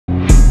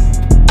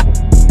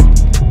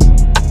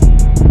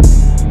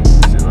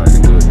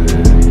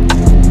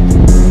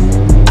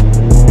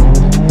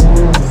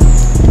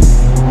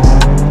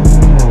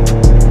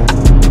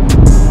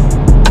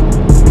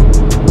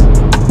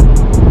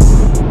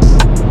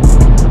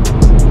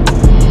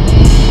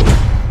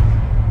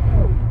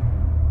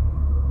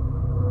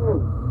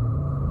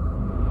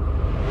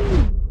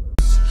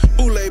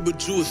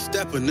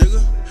rapper,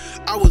 nigga.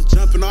 I was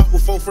jumping off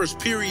before first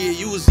period,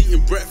 you was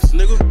eating breakfast,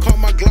 nigga. Call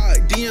my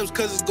Glock, DMs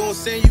cause it's gonna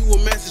send you a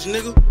message,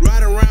 nigga.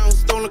 Ride around,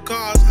 stolen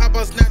cars, how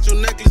about snatch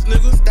your necklace,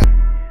 nigga? Stop.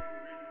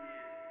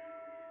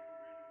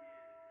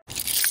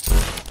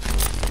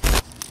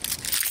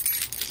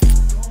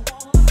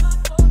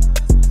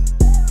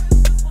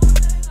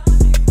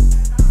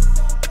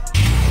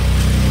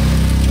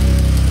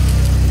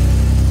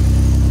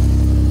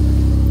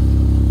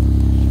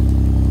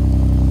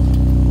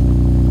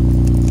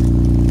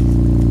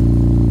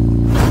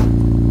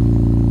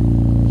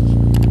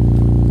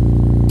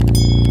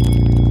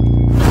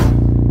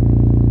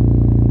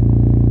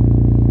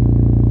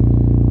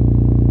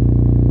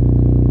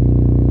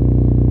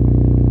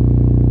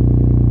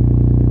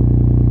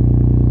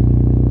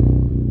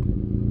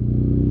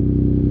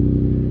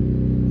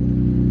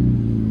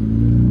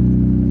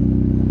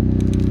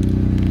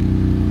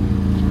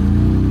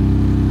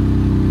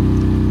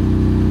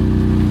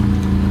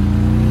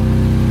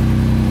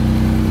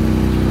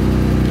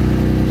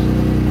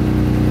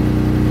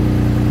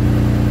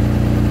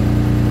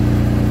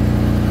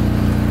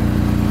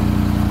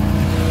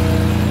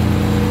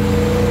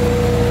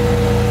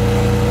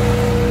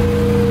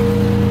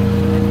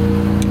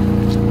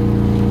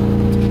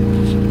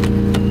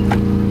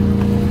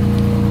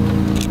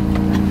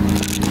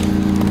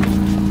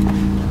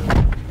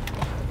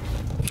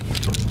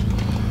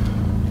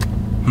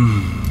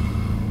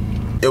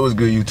 It was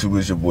good, YouTube.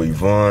 It's your boy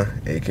Von,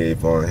 aka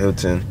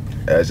VonHylton.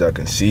 As y'all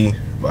can see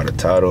by the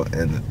title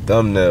and the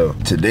thumbnail,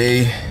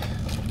 today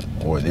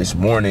or this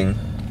morning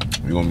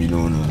we're gonna be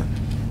doing a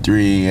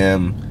 3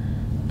 a.m.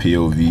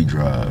 POV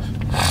drive.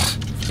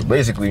 So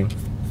basically,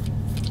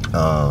 what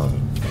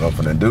I'm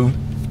gonna do,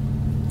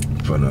 I'm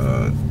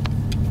gonna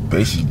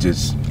basically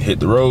just hit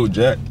the road,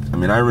 Jack. I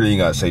mean, I really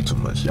ain't gotta say too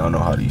much. Y'all know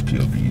how these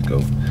POVs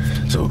go.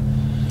 So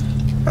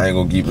I ain't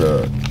gonna give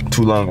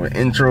too long of an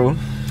intro.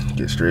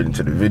 Get straight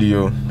into the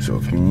video. So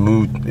if you're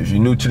new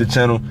to the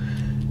channel,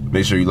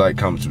 make sure you like,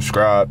 comment,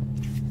 subscribe,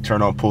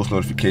 turn on post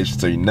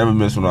notifications so you never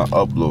miss when I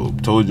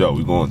upload. Told y'all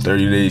we going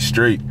 30 days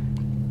straight,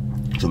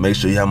 so make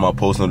sure you have my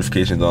post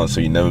notifications on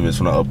so you never miss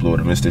when I upload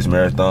and miss this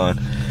marathon.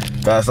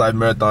 Fast Life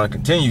Marathon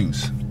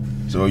continues.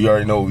 So you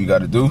already know what we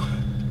got to do.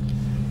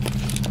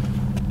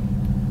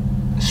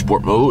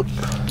 Sport mode.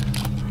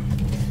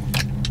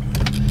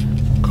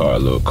 Car a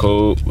little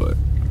cold, but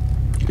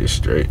get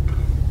straight.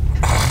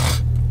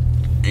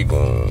 You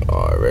gonna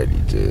already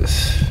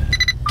just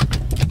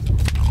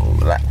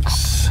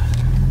relax.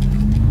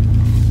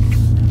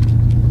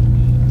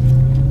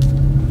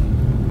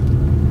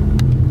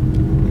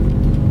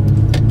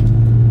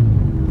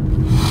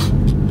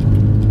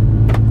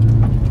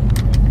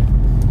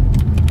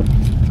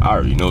 I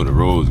already know the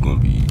road's gonna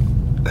be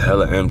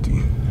hella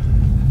empty,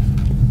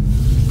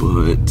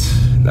 but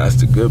that's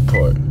the good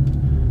part,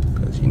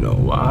 cause you know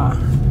why?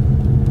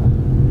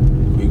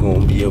 We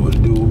gonna be able to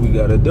do what we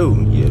gotta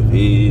do. You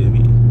feel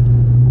me?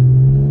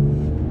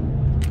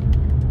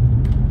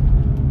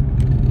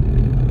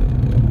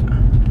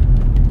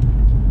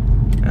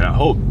 And I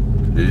hope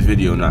this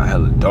video not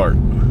hella dark.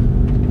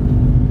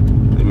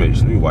 Let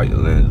me white the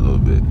lens a little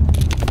bit.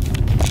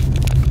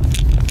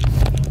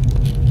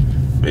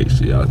 Make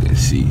sure y'all can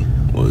see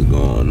what's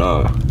going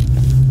on.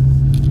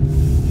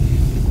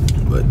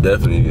 But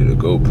definitely need a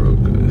GoPro,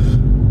 cause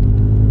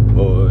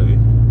boy,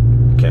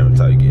 the camera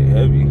tight get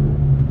heavy.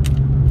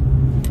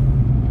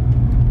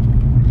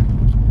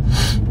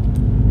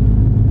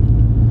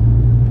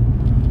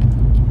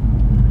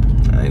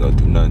 I ain't gonna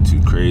do nothing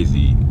too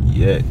crazy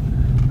yet.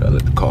 Gotta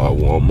let the car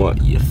warm up,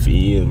 you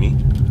feel me?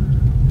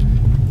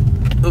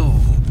 Ooh.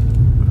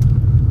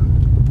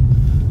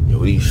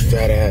 Yo, these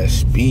fat ass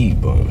speed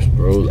bumps,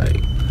 bro.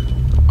 Like,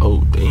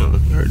 oh damn, you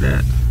heard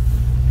that?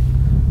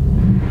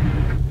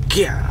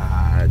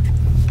 God.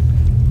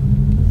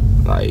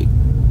 Like,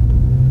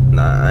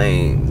 nah, I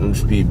ain't, them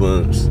speed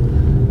bumps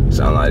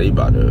sound like they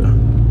about to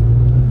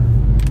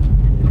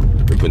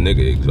rip a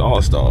nigga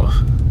exhaust off.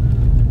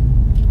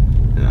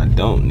 And I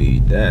don't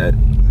need that.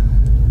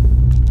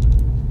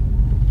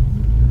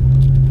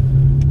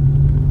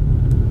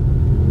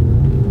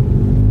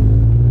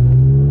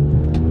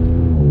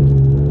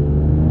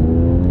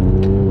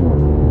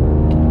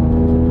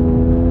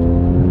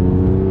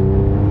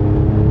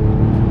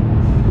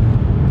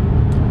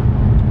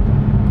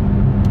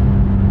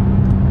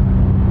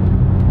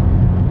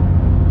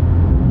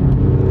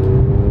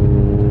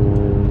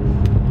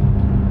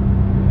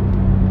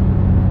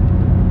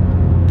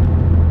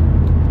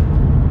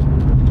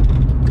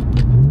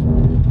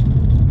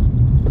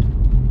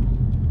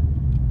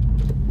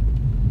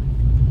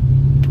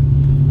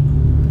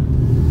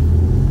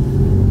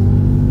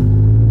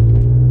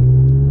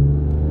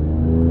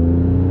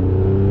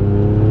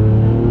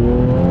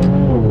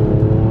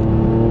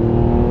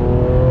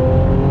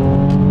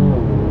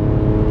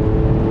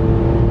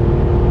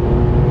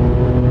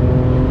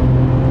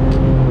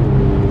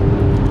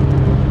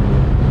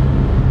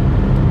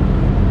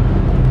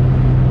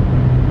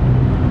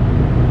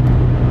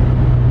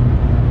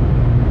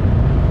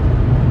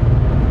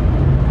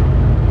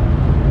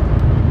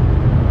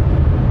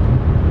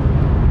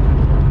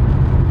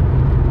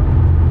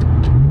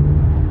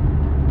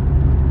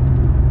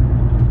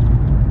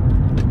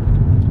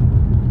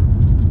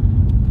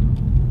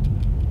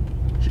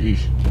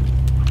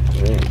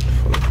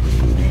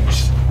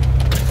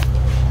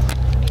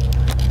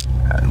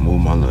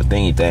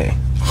 main thing.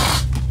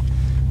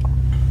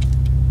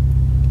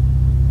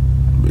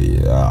 But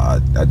yeah,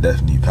 I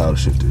definitely need paddle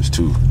shifters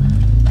too.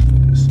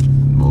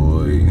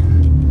 Boy,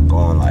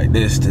 going like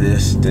this to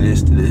this to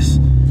this to this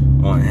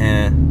on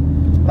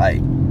hand. Like,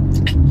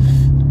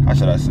 how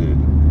should I say it?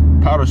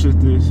 Paddle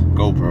shifters,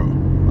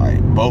 GoPro.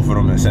 Like, both of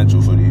them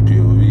essential for these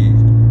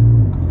POVs.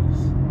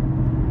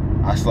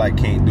 I just like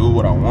can't do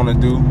what I want to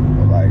do,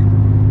 but like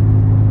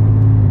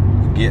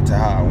get to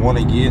how I want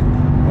to get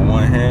with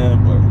one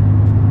hand, but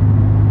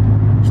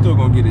I'm still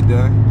gonna get it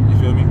done. You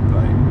feel me?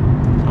 Like,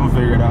 I'm gonna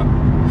figure it out.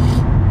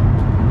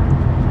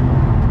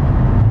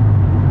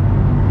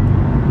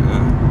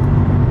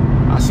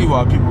 Yeah. I see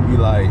why people be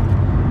like,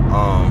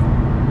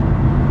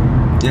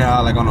 yeah,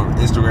 like on the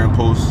Instagram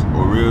posts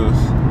or reels,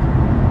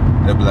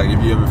 they'll be like,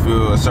 if you ever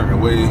feel a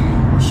certain way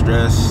or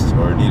stressed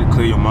or need to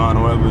clear your mind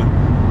or whatever,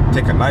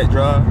 take a night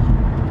drive.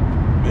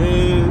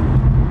 Man,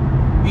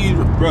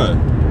 bruh,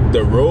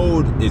 the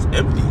road is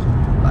empty.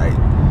 Like,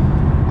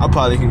 I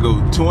probably can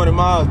go 200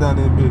 miles down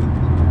that bitch.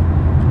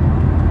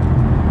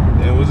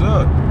 Then what's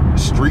up?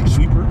 Street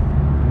sweeper.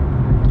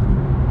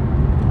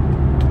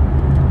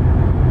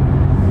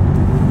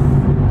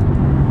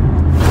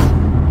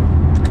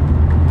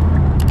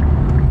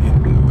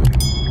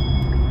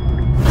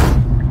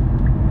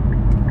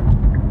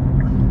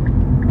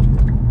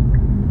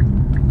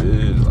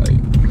 There's like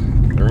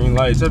green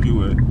lights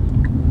everywhere.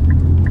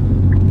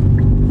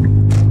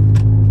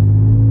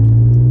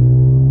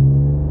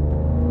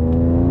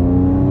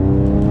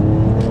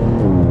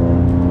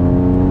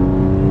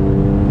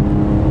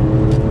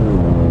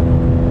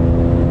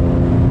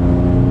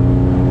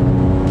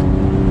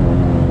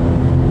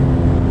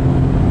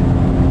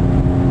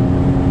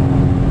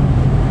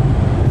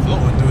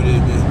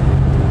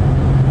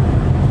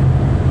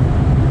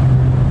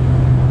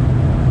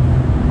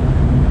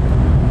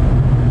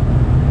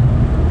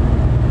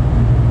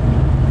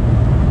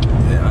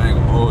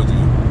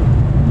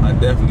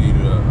 Definitely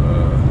need to,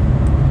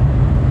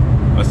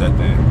 what's that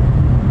thing?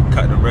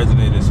 Cut the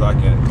resonator so I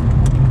can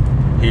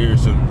hear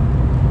some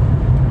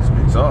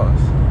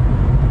exhaust.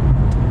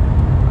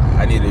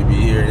 I need to be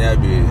hearing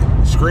that bit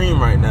scream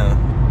right now.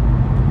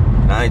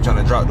 And I ain't trying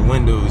to drop the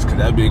windows because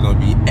that bit gonna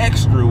be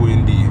extra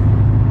windy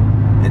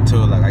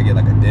until like I get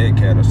like a dead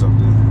cat or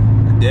something.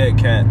 A dead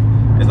cat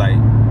is like,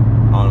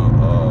 I don't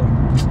know,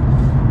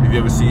 have you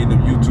ever seen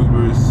them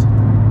YouTubers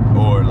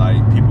or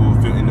like people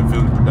in the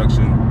film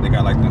production, they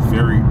got like the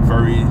furry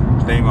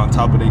thing on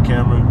top of their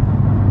camera?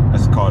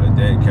 That's called a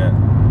dead cat.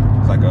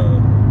 It's like a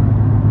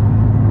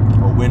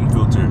wind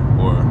filter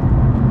or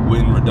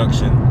wind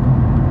reduction.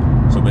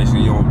 So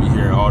basically you won't be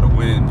hearing all the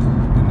wind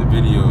in the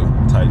video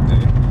type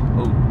thing.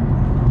 Oh,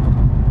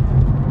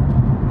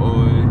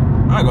 boy,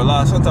 I ain't gonna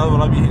lie, sometimes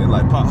when I be hitting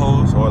like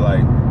potholes or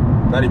like,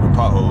 not even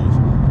potholes,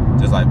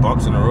 just like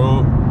bumps in the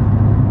road,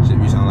 shit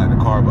be sounding like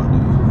the car about to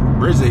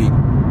brizzy.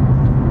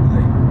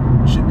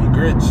 Should be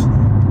grits.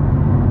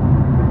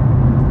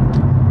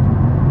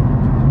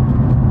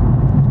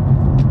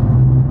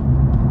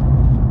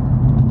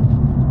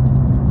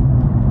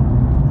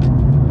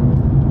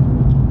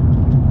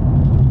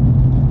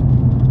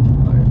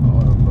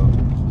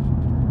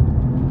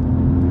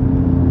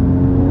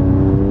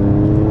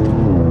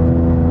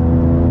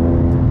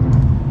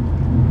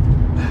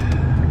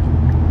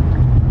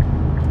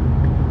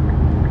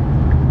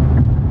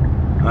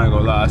 I ain't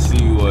gonna lie, I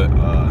see what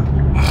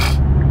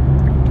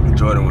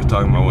Jordan was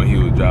talking about when he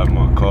was driving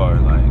my car.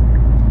 Like,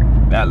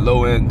 that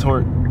low end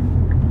torque,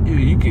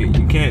 you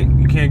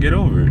can't get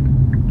over it.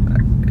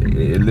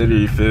 It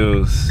literally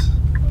feels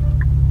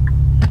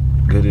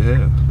good as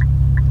hell.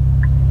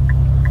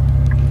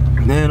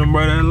 Man, them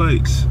bright ass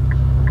lights.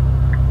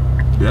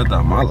 Yeah, I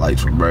thought my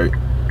lights were bright.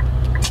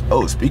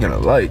 Oh, speaking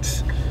of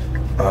lights,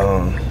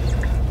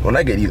 when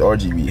I get these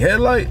RGB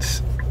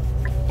headlights,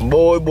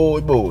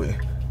 boy,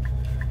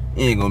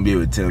 you ain't gonna be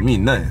able to tell me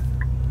nothing.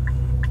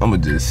 I'm gonna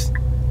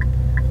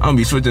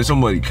be switching so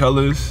many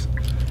colors.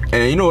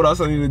 And you know what else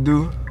I need to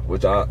do?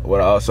 What I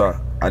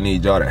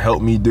need y'all to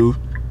help me do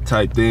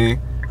type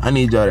thing. I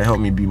need y'all to help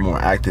me be more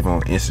active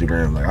on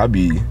Instagram. Like, I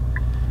be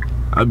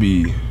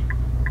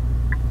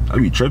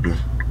tripping,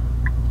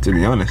 to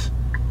be honest.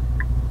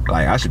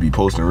 Like, I should be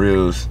posting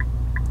reels.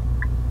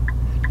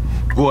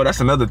 Boy, that's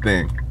another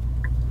thing.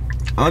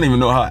 I don't even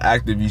know how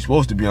active you're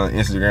supposed to be on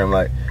Instagram.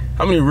 Like,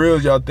 how many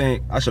reels y'all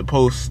think I should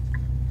post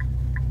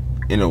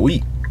in a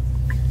week?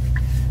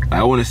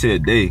 I wouldn't say a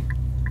day,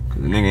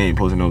 cause the nigga ain't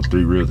posting those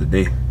 3 reels a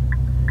day.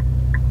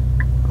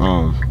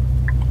 But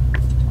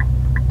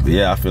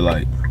yeah, I feel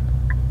like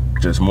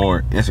just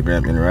more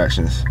Instagram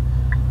interactions,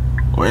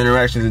 or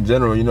interactions in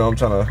general. You know, I'm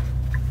trying to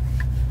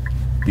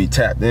be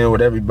tapped in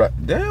with everybody.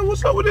 Damn,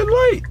 what's up with this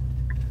light?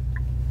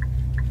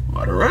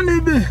 About to run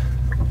that bitch.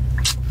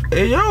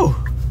 Hey yo,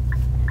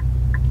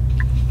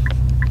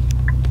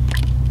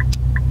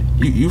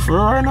 you for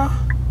real right now?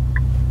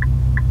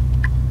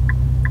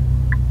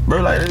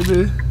 Bro, like that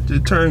bitch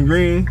just turned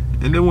green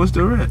and then what's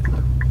the red?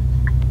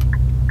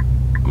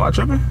 Am I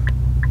tripping?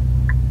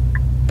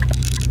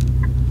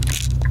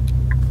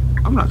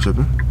 I'm not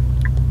tripping.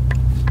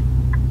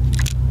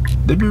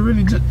 They be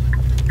really just,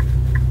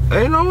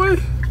 ain't no way.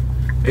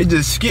 It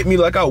just skipped me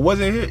like I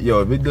wasn't hit. Yo,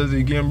 if it does it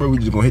again, bro, we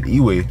just gonna hit the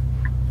E-way.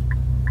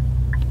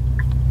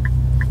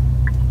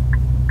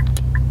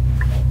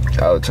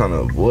 I was trying to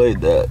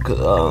avoid that, cause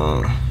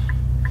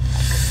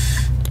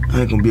I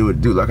ain't gonna be able to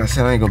do, like I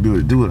said, I ain't gonna be able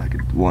to do what I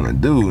could wanna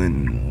do,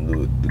 and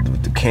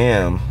with the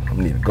cam, I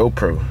need a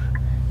GoPro.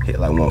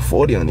 Hit like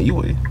 140 on the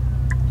E-way.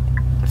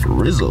 For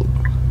Rizzo.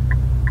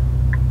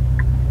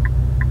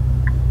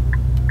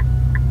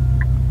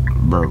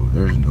 Bro,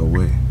 there's no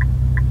way.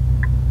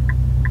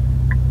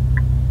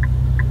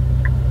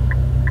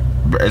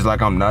 Bro, it's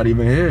like I'm not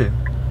even here.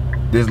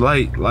 This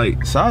light,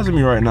 like, sizing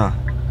me right now.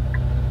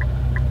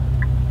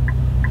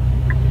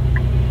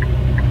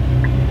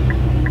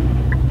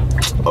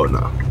 Oh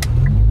no.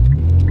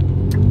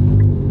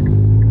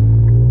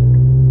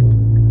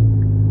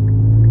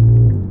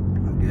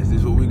 I guess this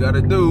is what we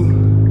gotta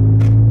do.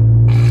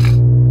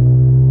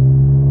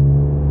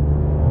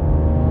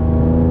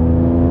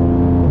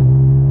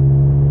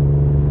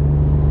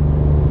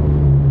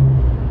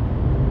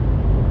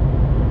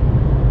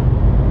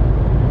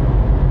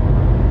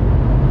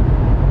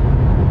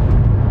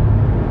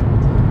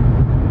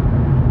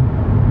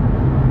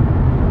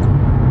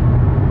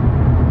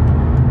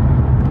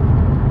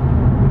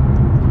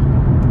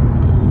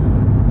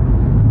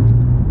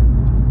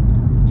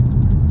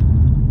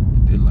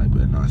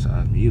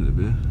 Either,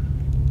 man.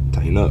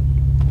 Tighten up.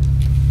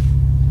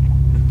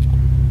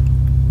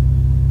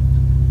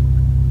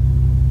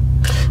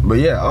 But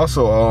yeah,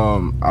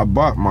 also I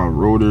bought my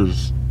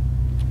rotors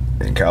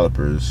and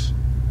calipers,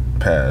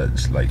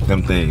 pads, like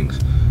them things,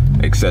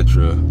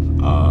 etc.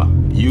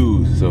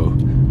 Used, so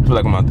I feel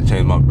like I'm about to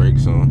change my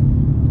brakes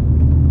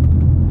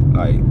soon.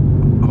 Like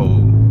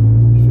whole.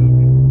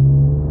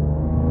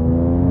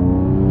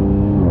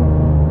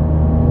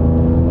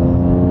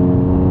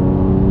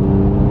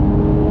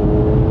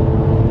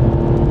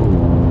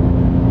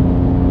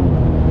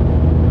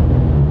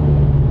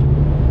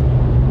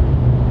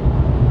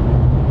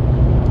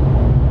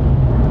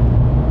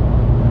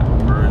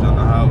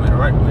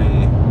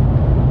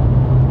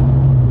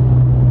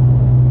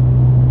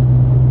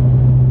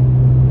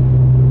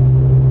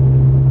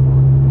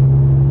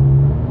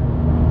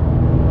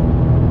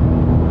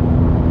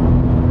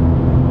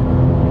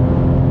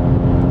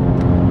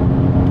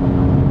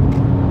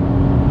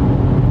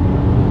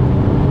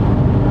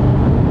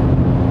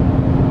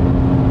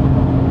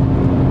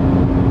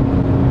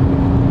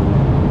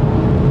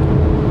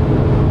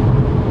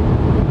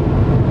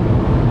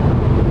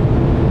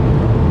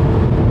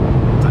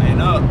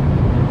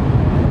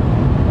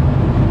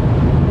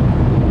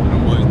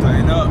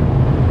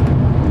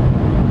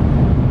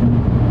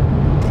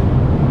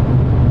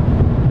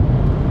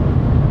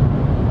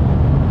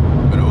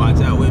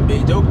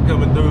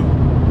 Coming through.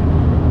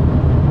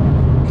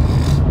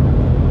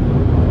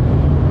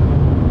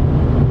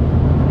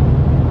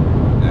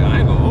 Yeah, I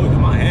ain't gonna hold you,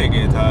 my head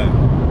getting tired.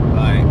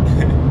 Like,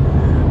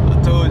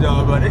 I told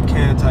y'all about it,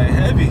 can tight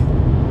heavy.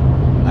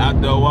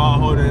 After a while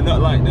holding it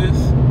up like this,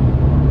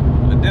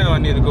 but then I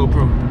need a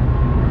GoPro.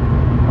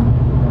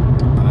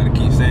 I gotta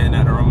keep saying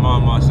that to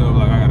remind myself,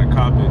 like I gotta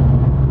cop it.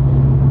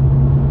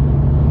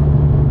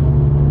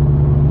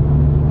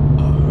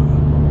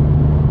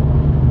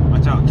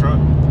 Watch out, truck.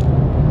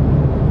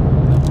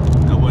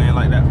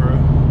 Like that, bro.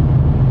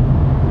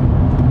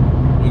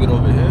 We get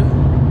over here.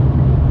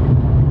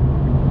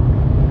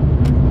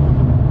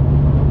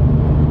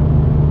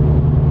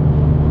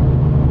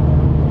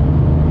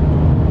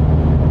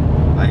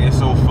 Like, it's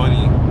so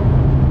funny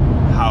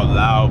how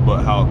loud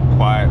but how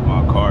quiet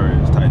my car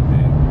is type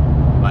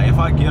thing. Like, if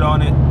I get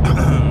on it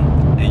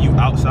and you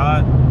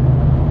outside,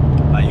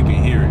 like, you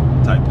can hear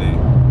it type thing.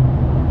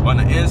 On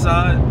the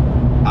inside,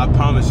 I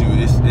promise you,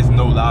 it's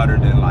no louder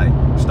than like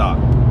stock.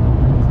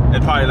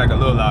 It's probably like a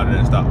little louder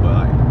than stock, but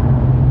like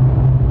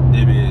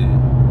it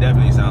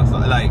definitely sounds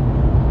like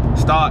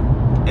stock.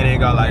 It ain't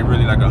got like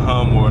really like a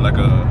hum or like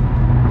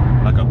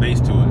a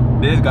bass to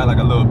it. This got like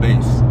a little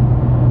bass.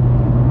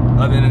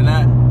 Other than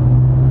that,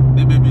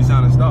 this bitch be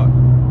sounding stock.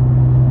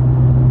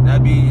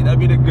 That'd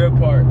be the good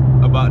part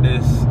about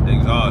this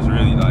exhaust,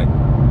 really. Like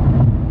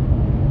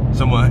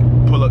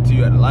someone pull up to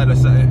you at the light or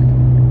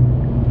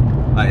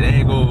something, like they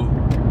ain't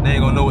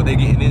gonna know what they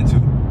getting into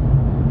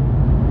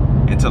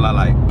until I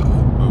like.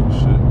 Oh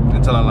shit.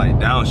 Until I like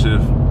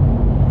downshift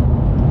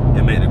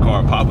and make the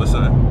car pop or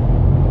something.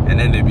 And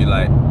then they be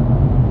like,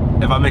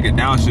 if I make it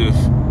downshift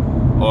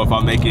or if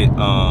I make it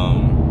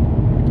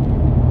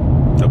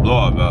the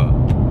blow-up valve.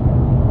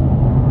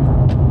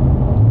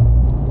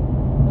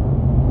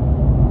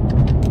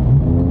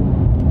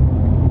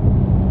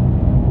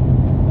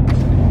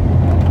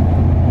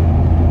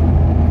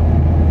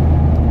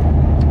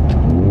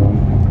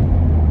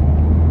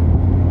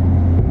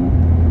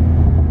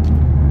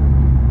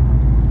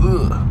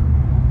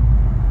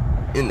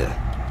 In there.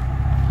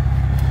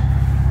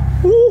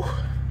 Woo!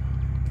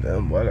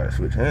 Damn, boy, I gotta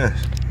switch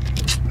hands.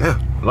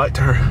 Damn, light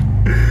turn.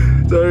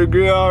 30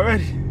 degree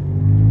already.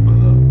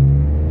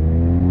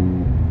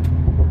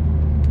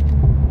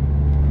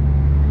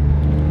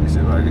 Let me see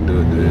if I can do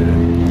it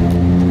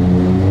there.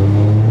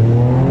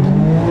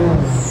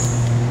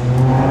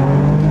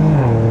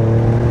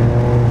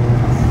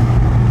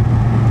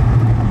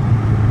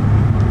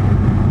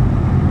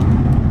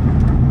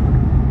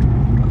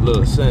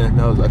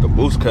 was like a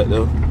boost cut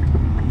though.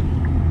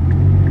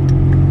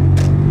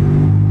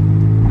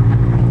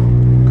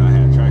 Kinda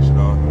had traction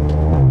on.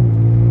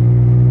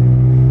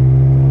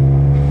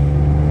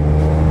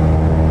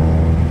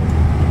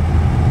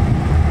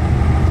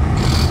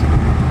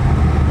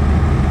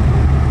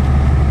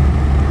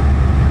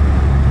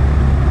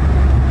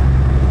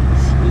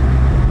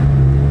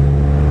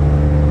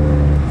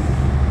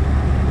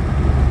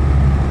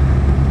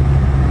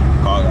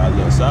 Car got a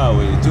little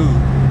sideways too.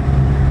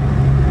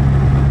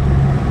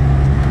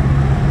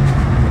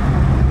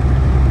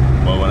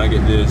 When I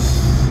get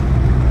this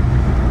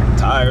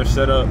tire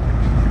set up,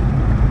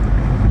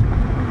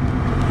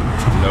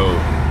 no,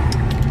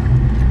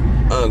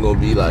 I'm gonna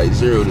be like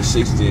 0 to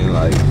 60 in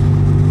like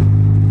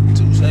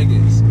 2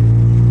 seconds.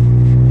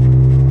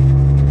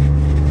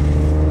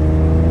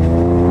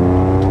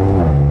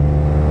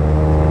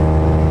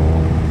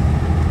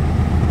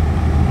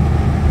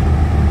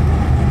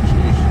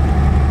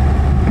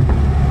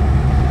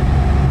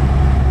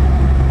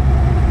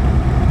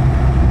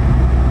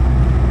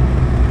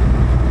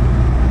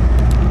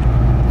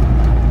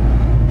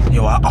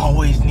 I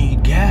always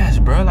need gas,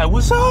 bro. Like,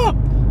 what's up?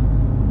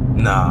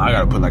 Nah, I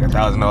gotta put like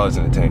 $1,000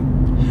 in the tank.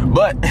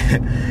 But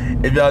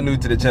if y'all new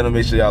to the channel,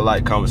 make sure y'all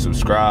like, comment,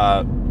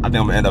 subscribe. I think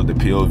I'm gonna end up the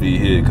POV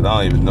here because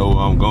I don't even know where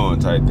I'm going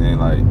type thing.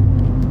 Like,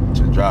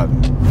 just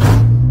driving.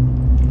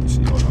 Let's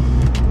see, hold on.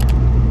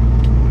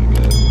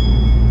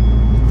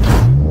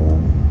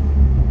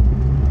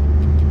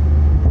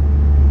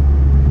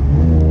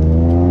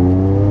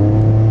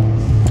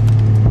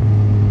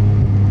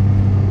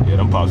 Yeah,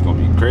 them pops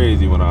gonna be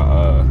crazy when I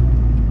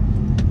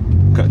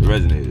cut the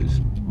resonators.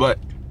 But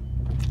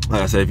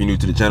like I said, if you're new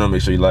to the channel,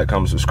 make sure you like,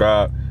 comment,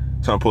 subscribe,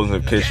 turn on post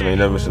notification, ain't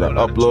never should I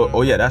upload.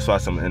 Oh yeah, that's why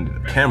some ended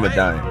the camera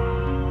dying.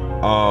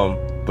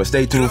 But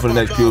stay tuned for the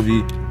next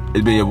POV.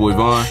 It's been your boy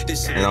Von,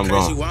 and I'm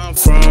gone.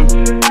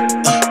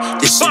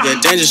 This shit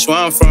get dangerous where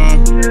I'm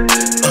from.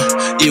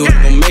 You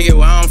ain't gon' make it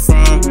where I'm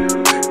from.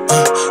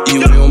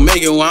 You ain't gon'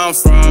 make it where I'm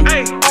from.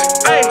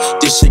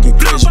 This shit get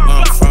crazy where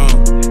I'm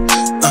from.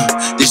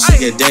 This shit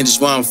get dangerous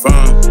where I'm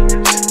from.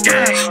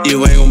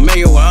 You ain't gon' make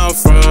it where I'm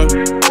from.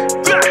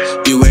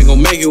 You ain't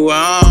gon' make it where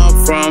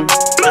I'm from.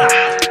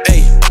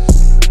 Hey,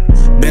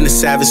 been a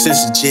savage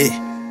since legit.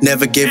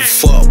 Never gave a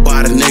fuck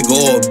about a nigga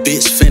or a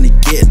bitch. Finna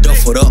get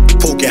duffled up,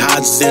 poking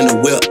hodges in the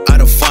whip. I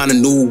done find a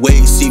new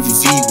way,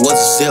 CVV was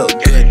a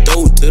zip. Good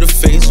dope to the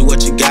face,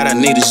 what you got, I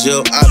need a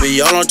zip. I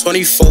be all on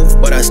 24th,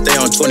 but I stay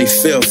on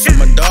 25th. From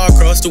my dog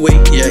across the way,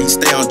 yeah, he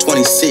stay on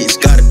 26.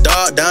 Got a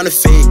dog down the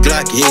fade,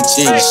 Glock hit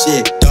chin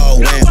shit.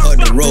 Dog went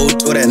up the road,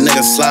 told that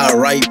nigga slide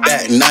right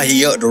back. Now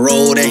he up the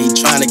road and he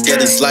tryna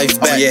get his life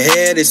back. On your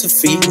head, it's a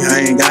fee,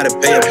 I ain't gotta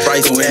pay a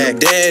price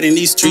tag. Dead in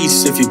these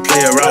streets if you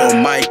play around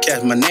with my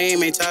cat. My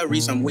name ain't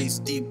Tyrese, I'm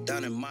waist deep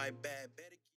down in my bag.